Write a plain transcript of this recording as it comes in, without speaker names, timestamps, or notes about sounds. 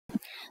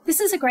This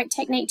is a great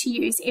technique to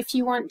use if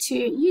you want to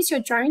use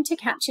your drone to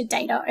capture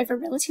data over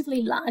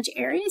relatively large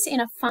areas in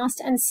a fast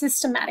and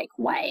systematic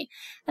way.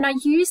 And I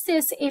use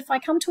this if I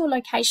come to a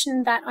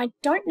location that I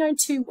don't know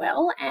too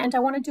well and I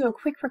want to do a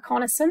quick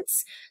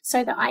reconnaissance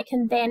so that I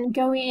can then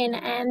go in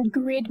and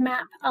grid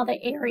map other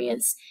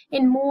areas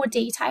in more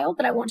detail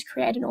that I want to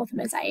create an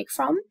orthomosaic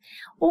from.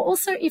 Or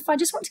also if I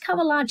just want to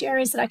cover large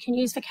areas that I can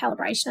use for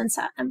calibration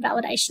and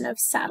validation of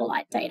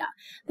satellite data.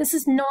 This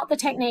is not the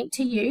technique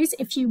to use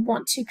if you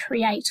want to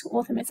create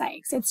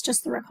orthomosaics. It's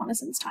just the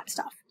reconnaissance type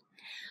stuff.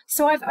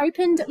 So I've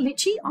opened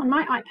Litchi on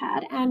my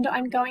iPad and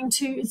I'm going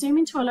to zoom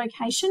into a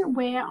location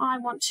where I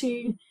want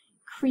to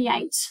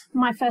create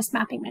my first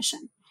mapping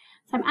mission.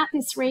 So I'm at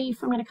this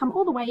reef, I'm going to come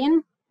all the way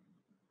in,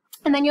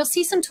 and then you'll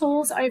see some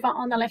tools over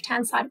on the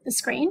left-hand side of the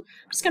screen.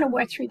 I'm just going to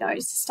work through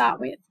those to start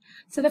with.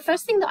 So the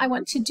first thing that I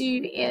want to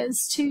do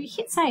is to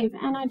hit save,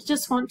 and I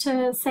just want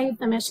to save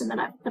the mission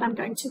that I'm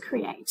going to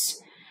create.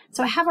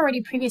 So I have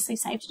already previously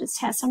saved it as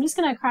test, so I'm just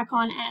going to crack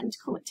on and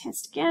call it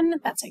test again.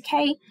 That's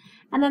okay.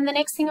 And then the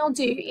next thing I'll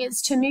do is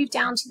to move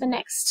down to the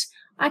next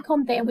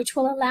icon there, which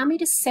will allow me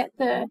to set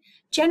the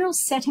general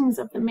settings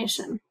of the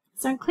mission.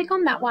 So click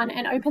on that one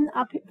and open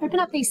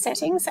up these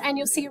settings, and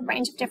you'll see a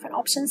range of different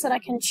options that I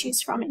can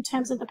choose from in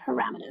terms of the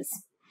parameters.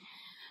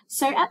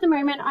 So at the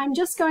moment, I'm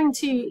just going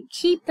to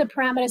keep the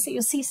parameters that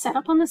you'll see set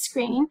up on the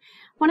screen.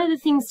 One of the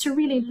things to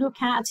really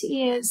look at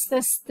is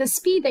the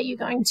speed that you're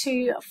going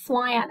to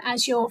fly at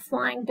as you're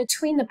flying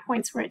between the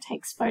points where it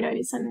takes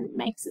photos and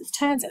makes its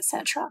turns,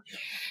 etc.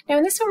 Now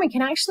in this one, we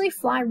can actually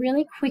fly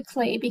really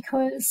quickly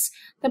because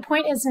the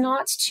point is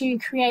not to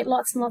create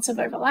lots and lots of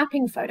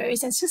overlapping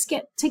photos. It's just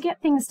to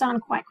get things done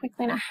quite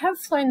quickly. And I have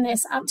flown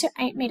this up to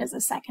 8 meters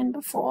a second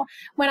before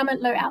when I'm at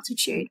low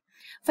altitude.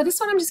 For this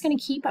one, I'm just going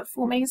to keep at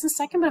 4 meters a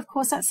second, but of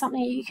course that's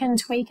something you can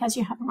tweak as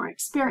you have more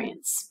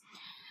experience.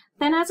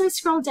 Then as I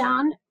scroll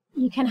down,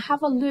 you can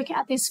have a look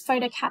at this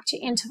photo capture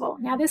interval.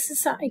 Now this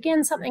is,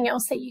 again, something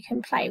else that you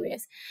can play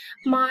with.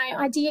 My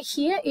idea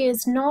here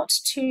is not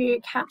to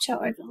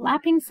capture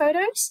overlapping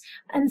photos,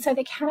 and so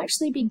there can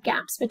actually be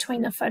gaps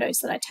between the photos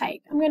that I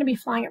take. I'm going to be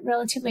flying at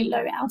relatively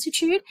low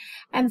altitude,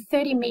 and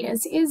 30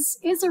 meters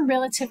is a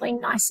relatively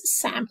nice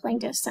sampling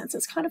distance.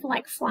 It's kind of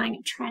like flying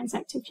a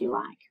transect, if you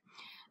like.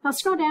 I'll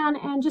scroll down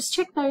and just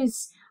check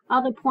those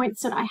other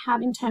points that I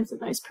have in terms of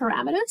those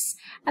parameters.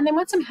 And then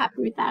once I'm happy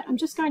with that, I'm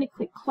just going to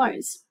click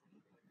close.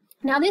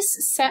 Now this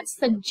sets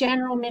the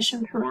general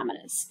mission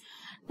parameters.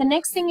 The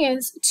next thing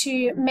is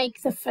to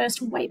make the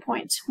first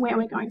waypoint where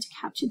we're going to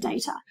capture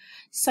data.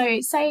 So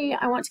say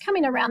I want to come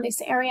in around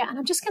this area, and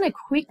I'm just going to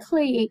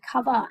quickly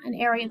cover an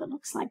area that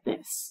looks like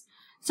this.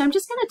 So I'm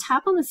just going to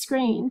tap on the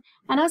screen,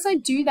 and as I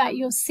do that,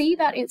 you'll see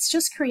that it's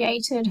just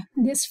created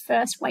this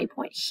first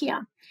waypoint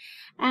here.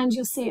 And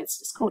you'll see it's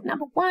just called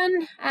number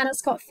 1, and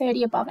it's got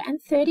 30 above it, and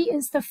 30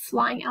 is the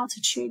flying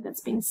altitude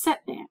that's been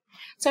set there.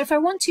 So if I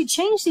want to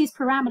change these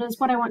parameters,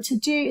 what I want to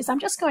do is I'm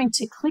just going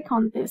to click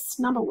on this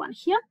number 1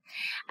 here,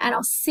 and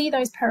I'll see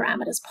those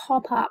parameters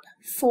pop up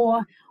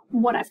for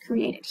what I've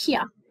created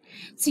here.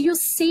 So you'll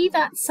see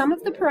that some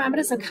of the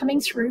parameters are coming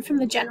through from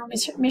the general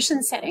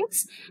mission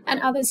settings,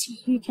 and others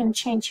you can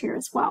change here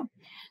as well.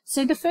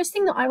 So the first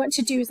thing that I want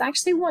to do is I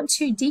actually want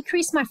to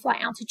decrease my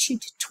flight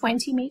altitude to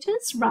 20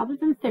 meters rather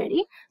than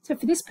 30. So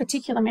for this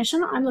particular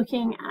mission, I'm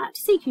looking at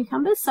sea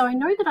cucumbers. So I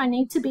know that I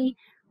need to be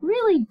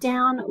really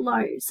down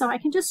low. So I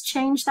can just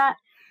change that,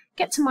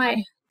 get to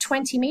my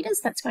 20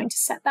 meters. That's going to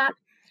set that.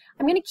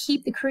 I'm going to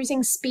keep the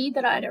cruising speed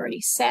that I'd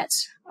already set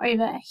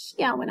over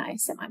here when I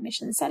set my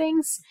mission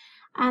settings.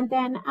 And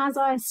then as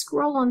I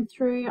scroll on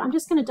through, I'm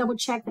just going to double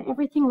check that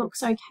everything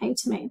looks okay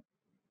to me.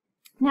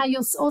 Now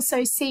you'll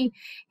also see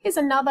here's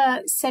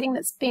another setting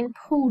that's been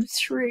pulled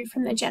through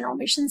from the general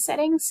mission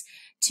settings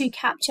to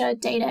capture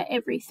data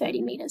every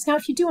 30 meters. Now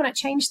if you do want to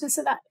change this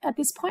at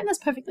this point, that's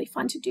perfectly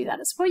fine to do that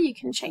as well. You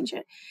can change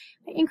it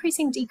by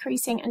increasing,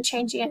 decreasing, and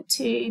changing it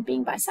to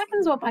being by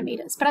seconds or by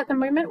meters. But at the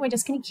moment, we're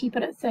just going to keep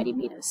it at 30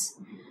 meters.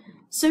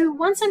 So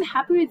once I'm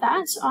happy with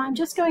that, I'm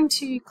just going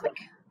to click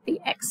the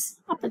X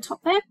up the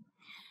top there.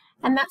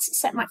 And that's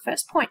set my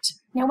first point.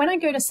 Now, when I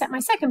go to set my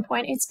second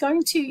point, it's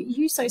going to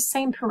use those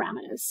same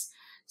parameters.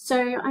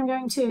 So I'm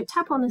going to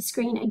tap on the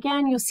screen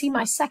again. You'll see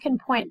my second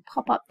point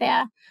pop up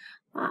there.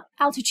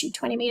 Altitude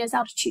 20 meters,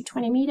 altitude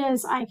 20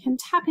 meters. I can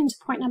tap into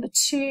point number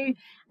 2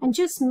 and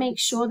just make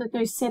sure that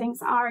those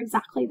settings are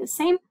exactly the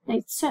same.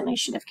 They certainly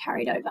should have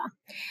carried over.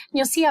 And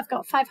you'll see I've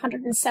got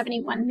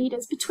 571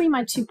 meters between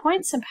my 2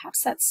 points, and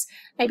perhaps that's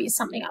maybe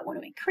something I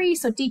want to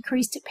increase or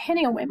decrease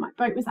depending on where my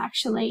boat was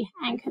actually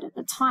anchored at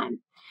the time.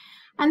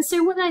 And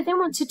so what I then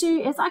want to do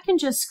is I can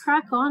just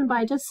crack on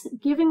by just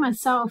giving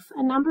myself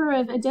a number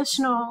of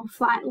additional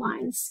flight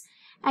lines.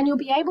 And you'll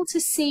be able to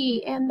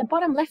see in the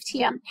bottom left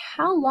here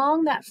how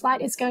long that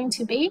flight is going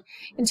to be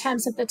in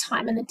terms of the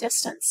time and the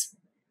distance.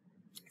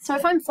 So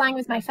if I'm flying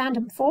with my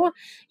Phantom 4,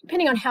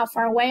 depending on how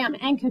far away I'm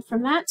anchored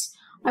from that,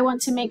 I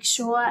want to make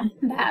sure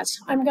that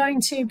I'm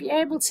going to be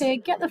able to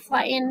get the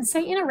flight in,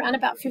 say in around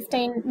about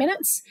 15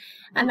 minutes,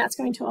 and that's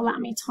going to allow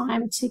me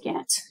time to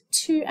get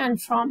to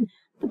and from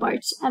the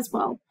boat as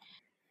well.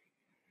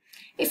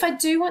 If I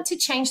do want to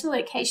change the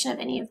location of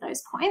any of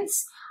those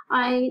points,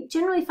 I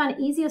generally find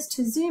it easiest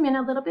to zoom in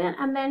a little bit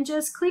and then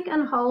just click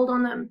and hold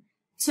on them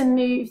to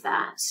move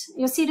that.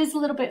 You'll see it is a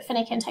little bit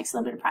finicky and takes a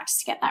little bit of practice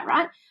to get that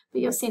right,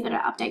 but you'll see that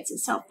it updates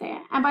itself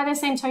there. And by the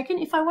same token,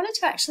 if I wanted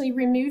to actually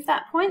remove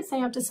that point,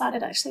 say I've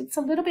decided actually it's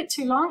a little bit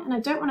too long and I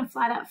don't want to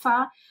fly that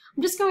far,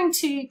 I'm just going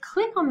to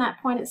click on that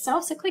point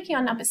itself. So clicking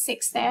on number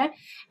 6 there,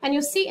 and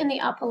you'll see in the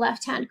upper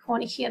left-hand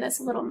corner here, there's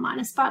a little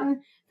minus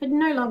button. If I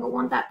no longer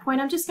want that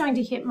point, I'm just going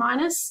to hit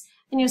minus,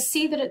 and you'll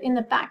see that in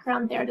the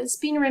background there, it has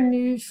been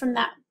removed from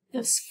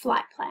this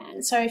flight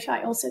plan. So if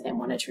I also then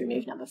wanted to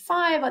remove number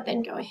 5, I'd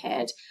then go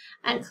ahead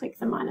and click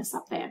the minus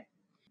up there.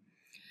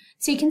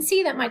 So you can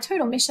see that my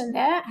total mission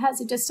there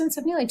has a distance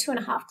of nearly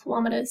 2.5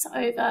 kilometers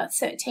over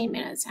 13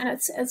 minutes, and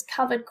it's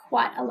covered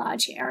quite a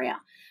large area.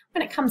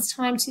 When it comes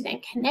time to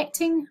then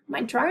connecting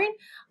my drone,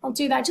 I'll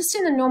do that just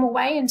in the normal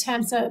way in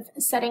terms of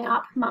setting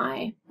up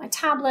my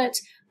tablet,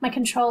 my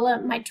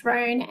controller, my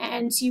drone,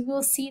 and you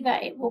will see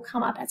that it will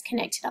come up as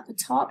connected up the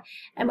top.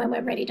 And when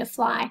we're ready to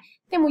fly,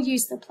 then we'll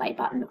use the play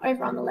button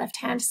over on the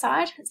left-hand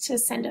side to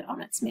send it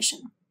on its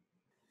mission.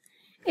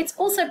 It's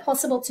also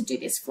possible to do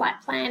this flight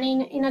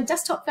planning in a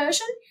desktop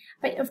version,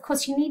 but of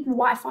course you need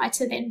Wi-Fi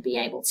to then be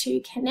able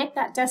to connect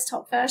that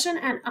desktop version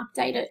and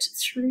update it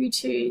through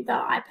to the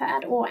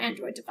iPad or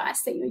Android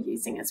device that you're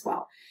using as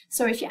well.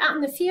 So if you're out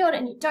in the field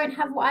and you don't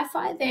have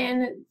Wi-Fi,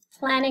 then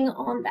planning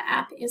on the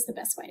app is the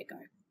best way to go.